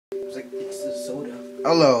It's like it's the soda.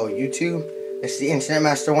 Hello, YouTube. It's the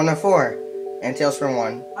InternetMaster104 and TailsFriend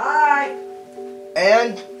 1. Hi.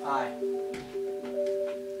 And Hi.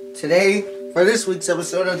 today, for this week's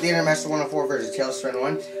episode of the InternetMaster104 versus TailsFriend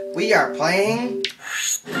 1, we are playing.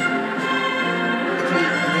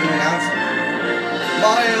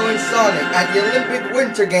 Mario and Sonic at the Olympic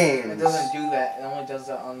Winter Games. It doesn't do that. It only does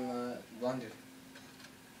that on London.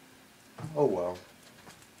 Oh well.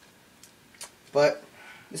 But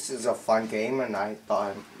this is a fun game, and I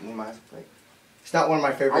thought you might have played. It's not one of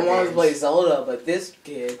my favorite games. I wanted to play Zelda, but this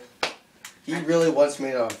kid, he really wants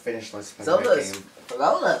me to finish Let's Play that game.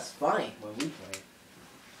 Zelda's funny when we play.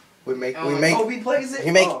 We make Toby plays it.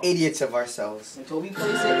 We make idiots of ourselves. When Toby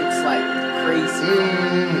plays it, it's like crazy.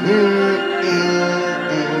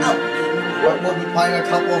 But we'll be playing a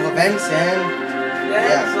couple of events and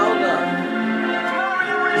Yeah, Zelda.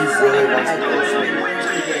 he really wants to play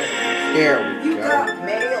this game. Here we You go. got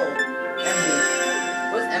mail. MB.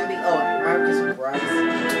 What's MB? Oh, Marcus Bryce.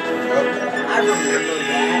 I remember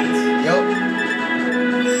that. Yup.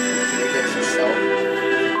 You get yourself.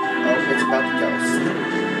 Oh, it's about to ghost.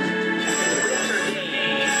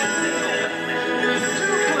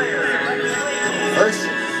 First.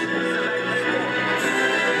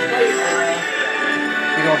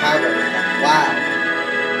 We don't have everything. Wow.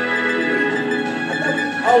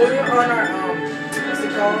 Oh, we were on our, what's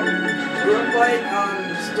it called? We were playing,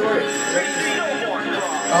 story.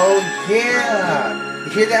 Oh, yeah.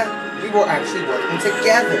 You hear that? We were actually working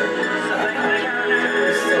together.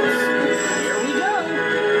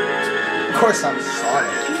 Of course, I'm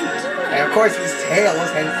Sonic. And of course, he's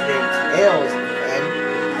Tails, hence the name Tails, friend.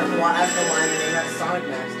 That's why I know why they got Sonic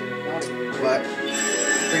Master. But,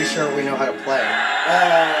 pretty sure we know how to play.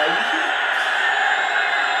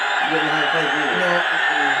 You don't know how to play, do you? No.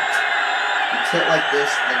 You sit like this,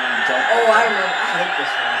 then you jump. Oh, I remember. I hate this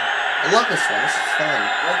one. I love this one. This is fun.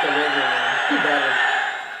 I like the regular one. Better.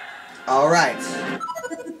 Alright.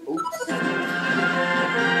 Oops.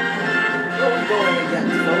 Where are we going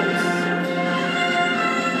against, folks?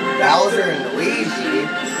 Bowser and Luigi.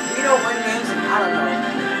 You know what names? I don't know.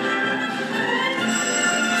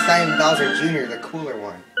 It's not even Bowser Jr., the cooler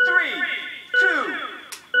one. 3, 2, 1,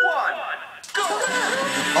 go!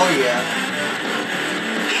 Oh, yeah.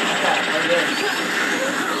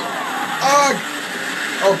 Ugh!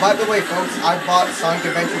 Oh, by the way, folks, I bought Sonic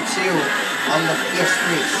Adventure 2 on the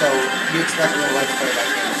PS3, so you expect me to Let's Play that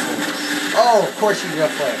game soon. Oh, of course you did a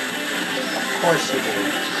flip. Of course you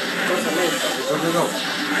did. Go, go, go.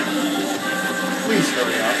 Please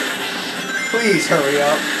hurry up. Please hurry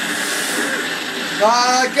up.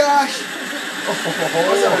 Ah, gosh! Oh,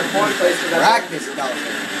 practice,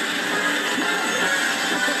 Bowser.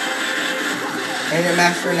 And a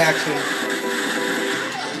master in action.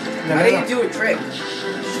 No, How do you do a trick?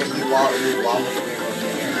 You wobble the wheel over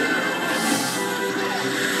here.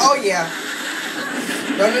 Oh yeah.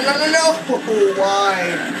 No, no, no, no, no! Why?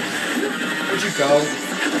 Where'd you go?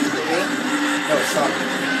 No, it's Sonic.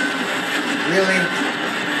 Really?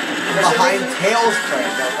 Behind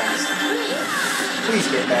TailsFriend, no thanks. Please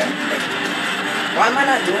get that. Why am I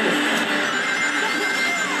not doing it?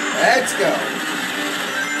 Let's go.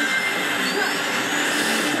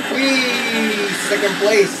 Whee! Second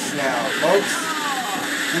place now, folks.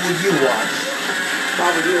 Who would you watch?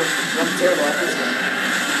 Probably you. I'm terrible at this one.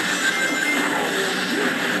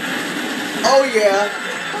 Oh yeah.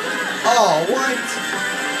 Oh, what?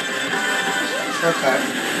 Shortcut.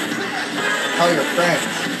 Tell your friends.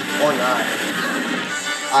 Or not.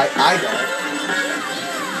 I don't.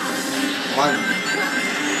 Come on.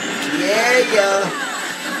 Yeah.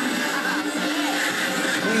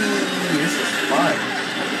 Whee, this is fun.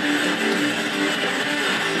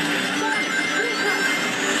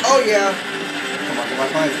 Oh yeah. Come on, come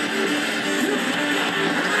on.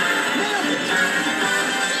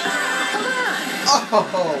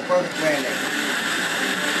 Oh, perfect landing.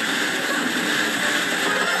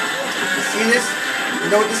 You see this? You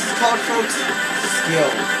know what this is called, folks? Skill.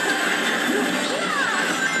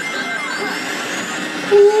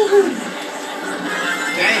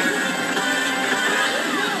 Dang.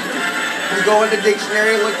 You go in the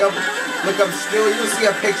dictionary, look up skill, you'll see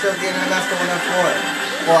a picture of the InternetMaster104.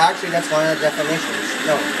 Well, actually, that's one of the definitions.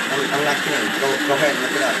 No, I'm not kidding. Go ahead and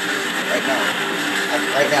look it up right now.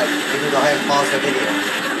 Right now, you can go ahead and pause the video.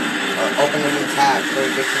 Or open a new tab, go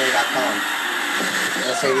to dictionary.com.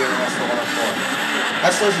 It'll say the InternetMaster104.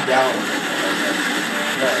 That slows you down.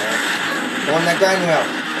 Go on that grind wheel.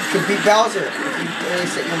 You can beat Bowser if you really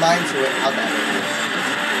set your mind to it. How bad it is.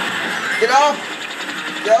 Get off!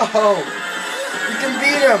 Yo! You can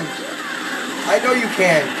beat him! I know you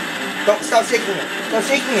can. Don't stop shaking it. Stop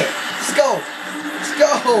shaking it. Just go. Just go.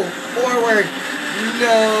 Forward.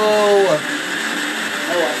 No.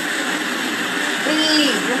 Oh,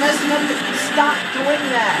 please, you're messing up. Stop doing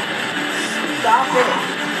that. Stop it.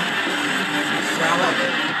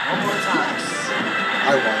 One more time. I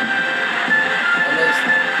won. You're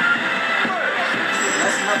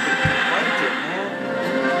messing up the blanket, man.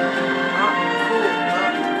 Not cool.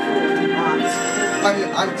 Not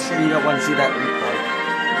cool. I'm sure you don't want to see that replay.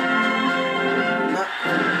 Not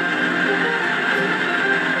cool.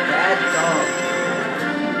 Bad dog.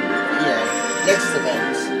 Yeah. Next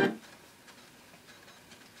event.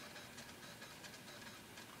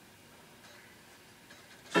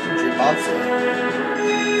 Dream bobsled. So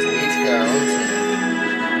we each get our own team.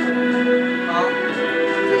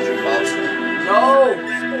 Dream bobsled. No!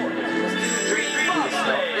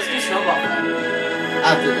 Let's do snowball fight.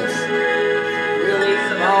 After this. Really?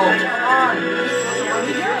 No. Come on. What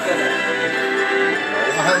did you good at?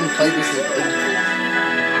 I haven't played this in ages. I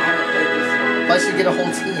haven't played this in Plus you get a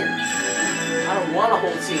whole team. I don't want a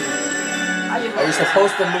whole team. Are you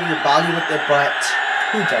supposed to move your body with your butt?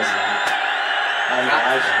 Who does that? I know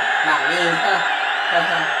I don't. Not me.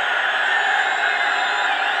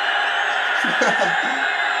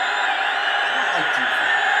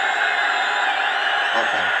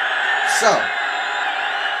 Okay. So.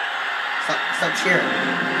 Stop cheering.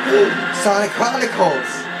 Sonic Chronicles.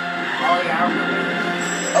 Oh yeah, I remember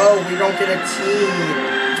this. Oh, we don't get a team.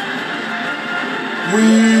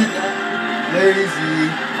 Weak. Lazy.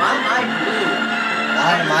 Why am I blue?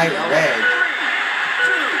 Why am I red?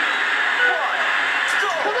 3, 2, 1, go!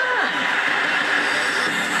 Come on.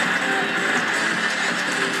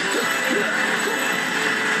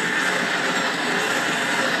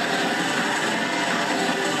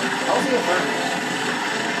 I'll see you first.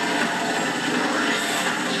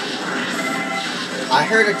 I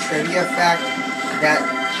heard a trivia fact that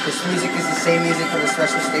this music is the same music for the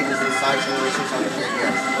special stages inside Generations on the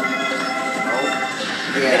 3DS.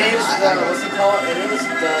 Yeah, It is, I know. what's it called?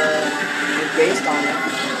 It's based on it.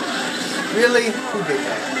 Really? Who did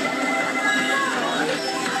that?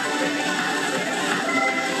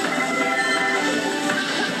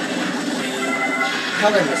 How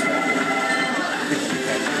did I miss that?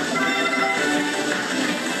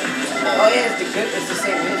 Oh yeah, it's the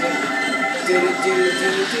same music.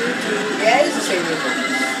 Yeah, it's the same music.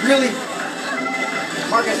 Really?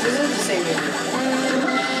 Marcus, this is the same music.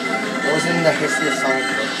 It was in the history of Sonic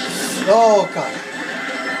book. Oh god.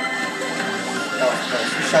 That was close.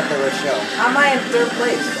 You shot the right show. How am I in third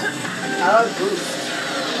place? I love Boost.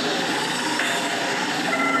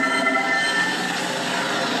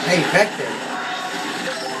 Hey, Vector.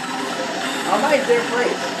 How am I in third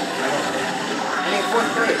place? I don't know. I mean,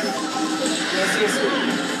 fourth place. Yeah, seriously.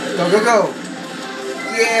 Go, go, go!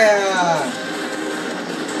 Yeah!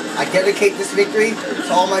 I dedicate this victory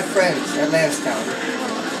to all my friends at Lansdowne.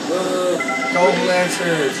 Go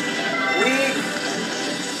Lancers! Weak.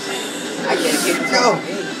 I dedicate this Go. to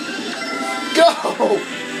me. Go!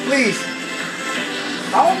 Please!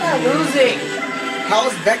 How am I losing? How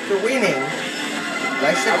is Vector winning? Did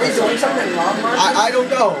I set Are we this doing up? something wrong, Marcus? I don't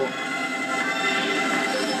know.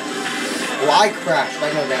 Well, I crashed. I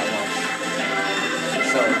know that much.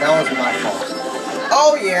 So, that was my fault.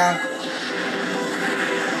 Oh, yeah.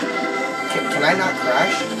 Can I not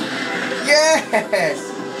crash? Yes!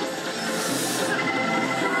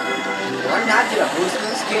 Do I not get a boost in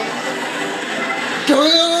this game? Go!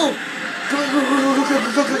 Go, go, go, go, go,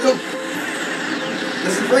 go, go, go!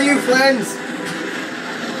 This is for you, friends!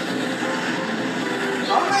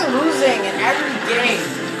 How am I losing in every game?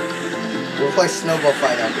 We'll play snowball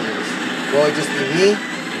fight after this. Will it just be me?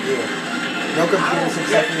 You. No computers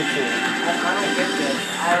except for the team. I don't get this.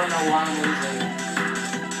 I don't know why I'm losing.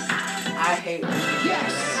 I hate winter.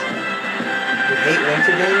 Yes! You hate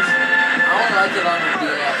winter games? I don't like it on the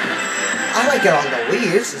DS. I like it on the Wii.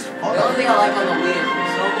 This is fun. The only thing I like on the Wii is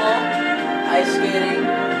snowball, ice skating.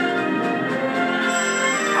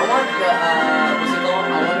 I want the, what's it called? I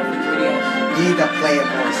want it for 3DS. You need to play it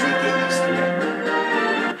more so you get used to it.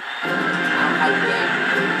 I don't have the game.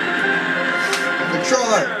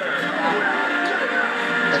 Controller!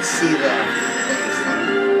 Let's see the things then.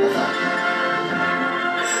 Hold on.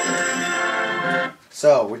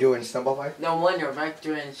 So, we're doing snowball fight? No wonder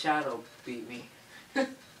Vector and Shadow beat me.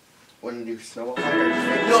 Want to do snowball fight or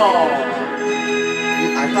figure No!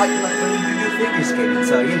 skating? I thought you wanted to do figure skating,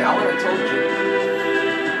 so you I know. would have told you.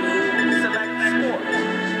 Select sport.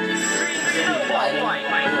 3, 2, 1,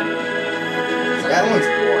 fight. That one's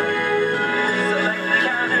boring. Select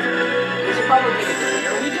character. We should probably pick a different.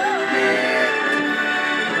 Here we go.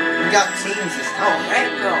 We got teams this Oh, time. heck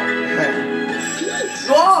no.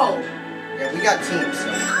 Yeah, we got teams, so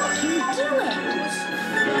it's fine. Let's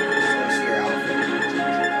see your outfit.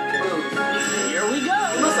 Here we go.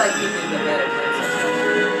 It looks like you think the better princess.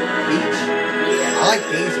 Peach? Yeah. I like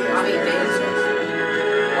Daisy. I mean, Daisy.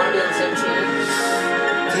 Want to be on the same team?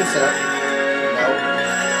 Team setup. No.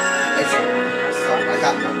 It's, I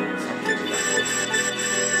got none.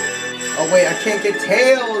 Oh wait, I can't get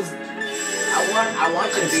Tails! I want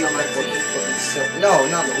you to be on my team. No,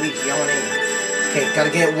 not Luigi, I want Amy. Okay, gotta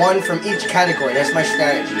get one from each category, that's my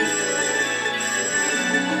strategy.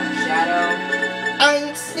 Shadow.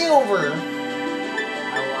 I'm Silver! I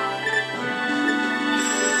want.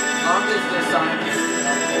 As long as there's Sonic.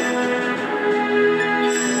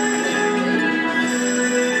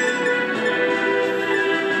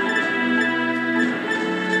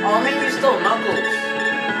 Oh, maybe you're still Knuckles.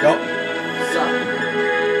 Yup. Suck.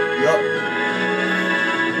 Yup.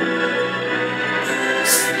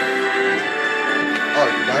 Oh,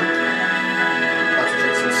 you done? About to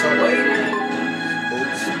drink some soda. Wait.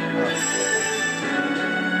 Oops.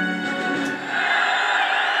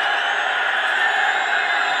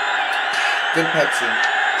 Good Pepsi.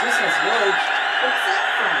 This has worked. What's that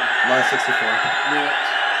from? Mario 64. Yeah.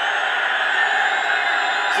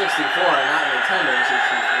 64, not Nintendo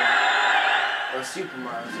 64. Or Super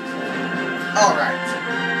Mario 64. Alright.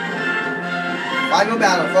 Final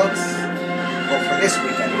battle, folks. Well, for this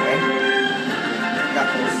week anyway.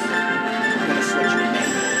 Knuckles. I'm gonna switch your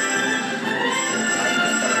name. I'm gonna get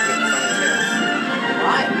in front of Tails.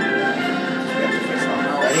 Why? We have to face off.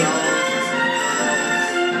 No, Ready?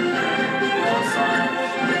 no, Sonic.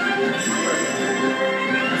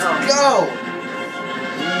 Let's go!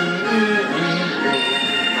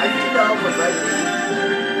 I think that up with Red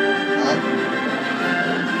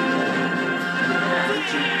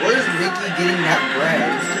Where's Ricky getting that bread?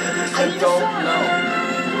 I don't know.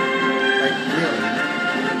 Like, really?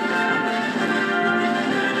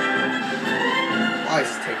 Why does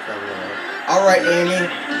this take forever to load? Alright, Amy.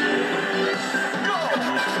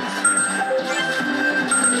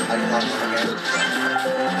 I can lock one again.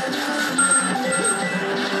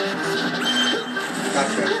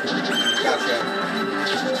 Gotcha. Gotcha.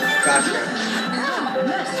 Gotcha.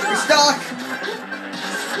 You're stuck!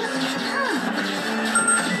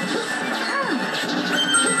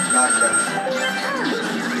 Gotcha.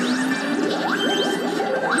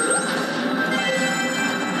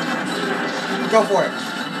 Go for it.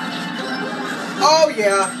 Oh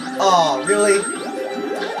yeah. Oh, really?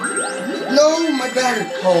 No, my battery.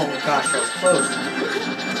 Oh gosh, that was close.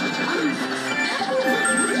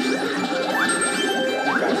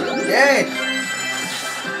 Yay!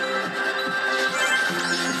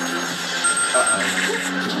 Uh-oh.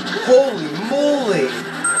 Holy moly!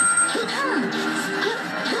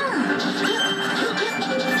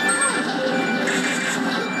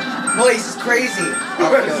 Place is crazy.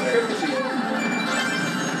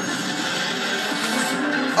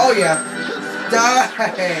 Oh yeah. Die!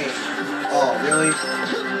 Oh, really?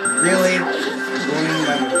 Really? Ruining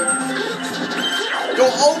my mood. Go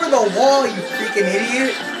over the wall, you freaking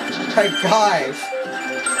idiot! My gosh.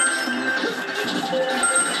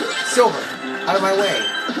 Silver, out of my way.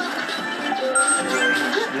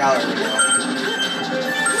 Now there we go.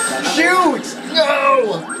 Shoot! No!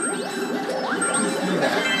 Do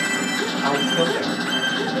that. I will kill him.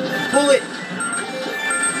 Bullet!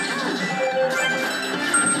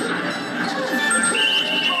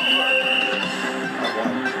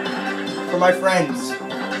 For my friends.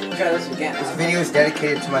 Try this again. This video is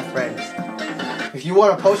dedicated to my friends. If you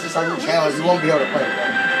want to post this on your channel, you won't be able to play it.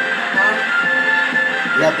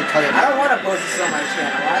 You have to cut it. I don't want to post this on my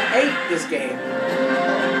channel. I hate this game.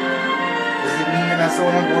 Does it mean that's the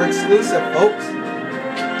 104 exclusive, folks?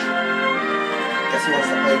 Guess he wants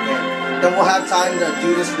to play again. Then we'll have time to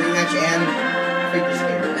do this rematch and fake this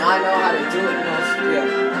game. Now I know how to do it. No,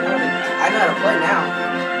 yeah. I know how to play now.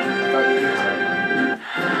 I thought you did.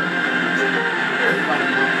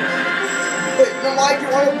 Wait, then why do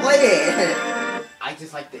you want to play it? I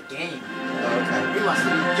just like the game. Oh, okay. You must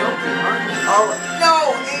be joking, aren't you? Oh,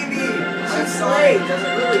 no, Amy! I'm sorry. Does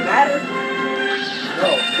it really matter?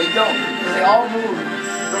 No, they don't. Because they all move.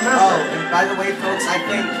 Remember. Oh, and by the way, folks, I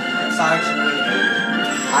think Sonic should win Amy.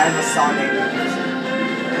 I am a Sonic person.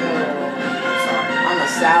 I'm sorry. I'm a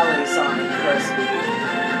Sally Sonic person.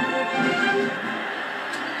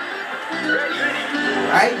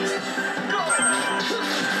 Alright?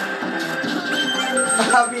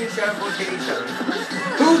 I'm being sharp at each other.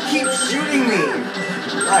 Who keeps shooting me?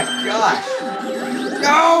 My gosh.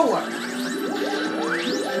 No!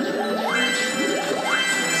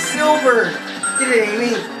 Silver! Get it,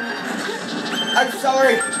 Amy! I'm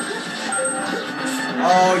sorry!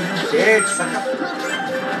 Oh, you did. Suck up.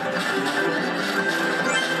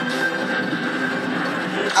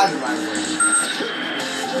 Out of my way.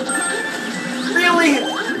 Really?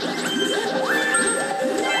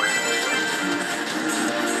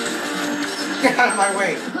 Get out of my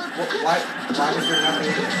way. Why was there nothing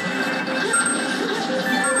in there?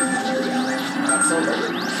 That's so good.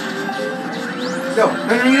 No.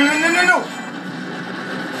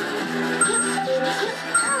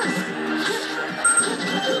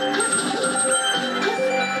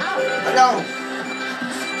 No.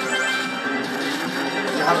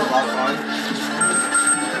 You have a lot of fun.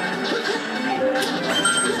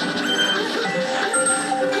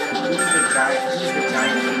 Who's the giant?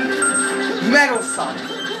 Metal Sonic.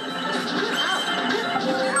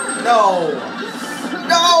 No.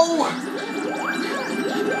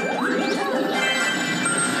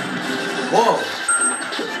 Whoa.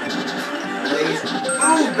 Please.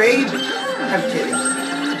 Ooh, baby. I'm kidding.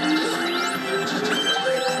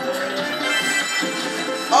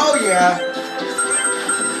 Oh yeah.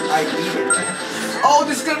 I beat it. Oh,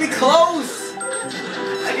 this is gonna be close.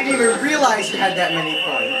 I didn't even realize you had that many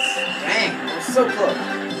points. Dang, it was so close.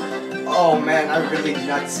 Oh man, I really did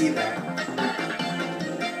not see that.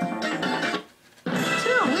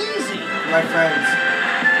 Too easy. My friends.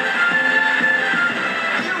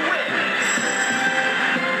 You win.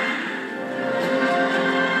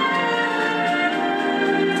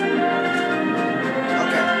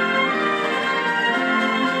 Okay.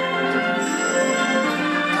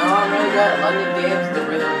 We got London Games, the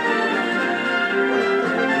rhythm.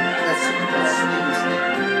 That's Sleepy Snake.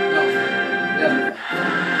 No. Yeah.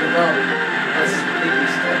 No. That's Sleepy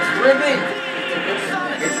Snake. It's ribbon. It's a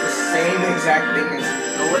ribbon. It's the same exact thing as.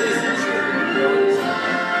 No, what is it? No, it isn't.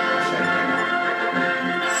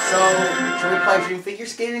 So, should we play Dream Figure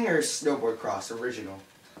Skating or Snowboard Cross original?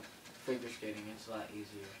 Figure skating, it's a lot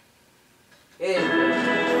easier. It is.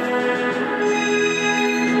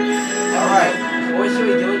 Alright. So what should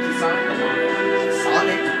we do with the Sonic or Mario?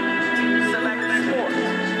 Sonic. Select sport.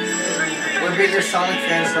 We're bigger Sonic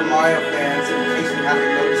fans than Mario fans, in case you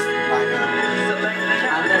haven't noticed by now. Select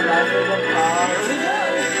I'm the life of a car.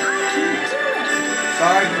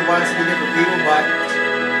 Sorry if you want us to be different people, but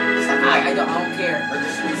something like I don't care. Or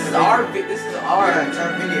just This is our Yeah, it's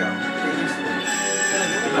our video. Get used to it.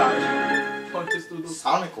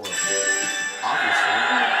 Sonic World, obviously,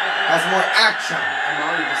 has more action. And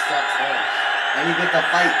Mario just sucks eggs. And you get the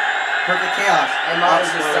fight, perfect chaos. And Mario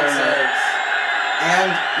just Spoiler sucks alert. eggs. And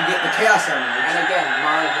you get the chaos emerald. And again,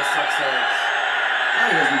 Mario just sucks eggs.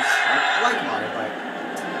 Mario doesn't suck. I like Mario, but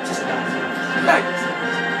just not as much.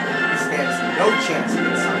 He stands no chance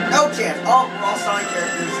against Sonic. No chance. Oh, we're all Sonic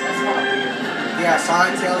characters. That's not weird. Yeah,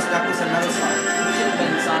 Sonic, Tails, Knuckles, and Metal Sonic. We should have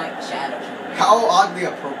been Sonic Shadow. How oddly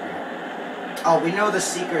appropriate. Oh, we know the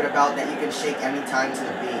secret about that you can shake any time to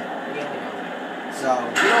the beat. We only know. So,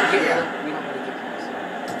 We don't get yeah. we don't really get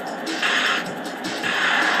close.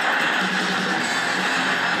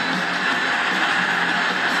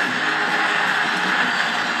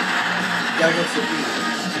 Gotta go to the beat.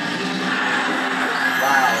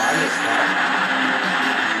 Wow, I missed that.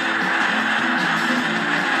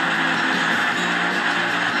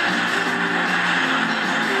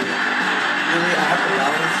 Really, I have to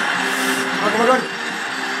balance. Come on.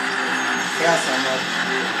 Chaos Emerald.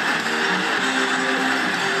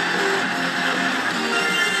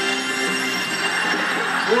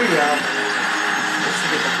 Oh yeah. Let's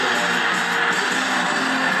get the blue one.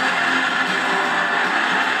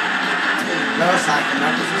 No, Sonic,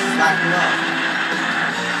 Knuckles is slacking up.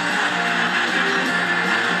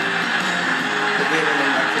 They gave him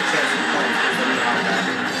an extra chance of points because they didn't have that.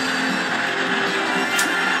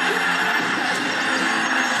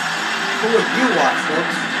 Who would you watch,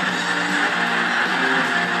 folks?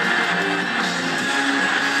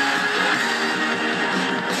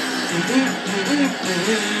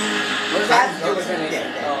 What's that? Oh,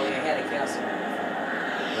 yeah, he had a chaos.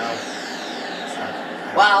 No. It's not.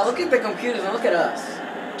 Wow, look at the computers and look at us.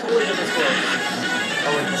 Totally different scores.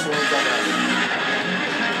 Oh, wait, this one's on us.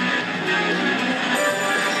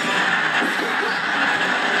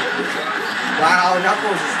 Wow,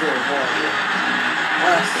 Knuckles is doing horrible.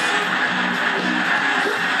 Us.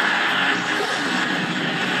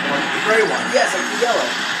 One, the gray one. Yes, like the yellow.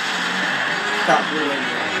 Stop blue and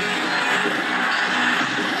yellow.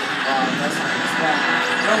 That's not as bad.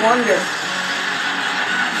 No wonder.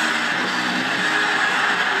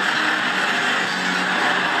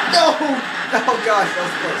 No! Oh gosh, that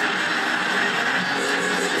was close.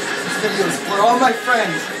 This video is for all my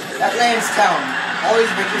friends at Lansdowne. Always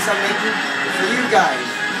making something for you guys.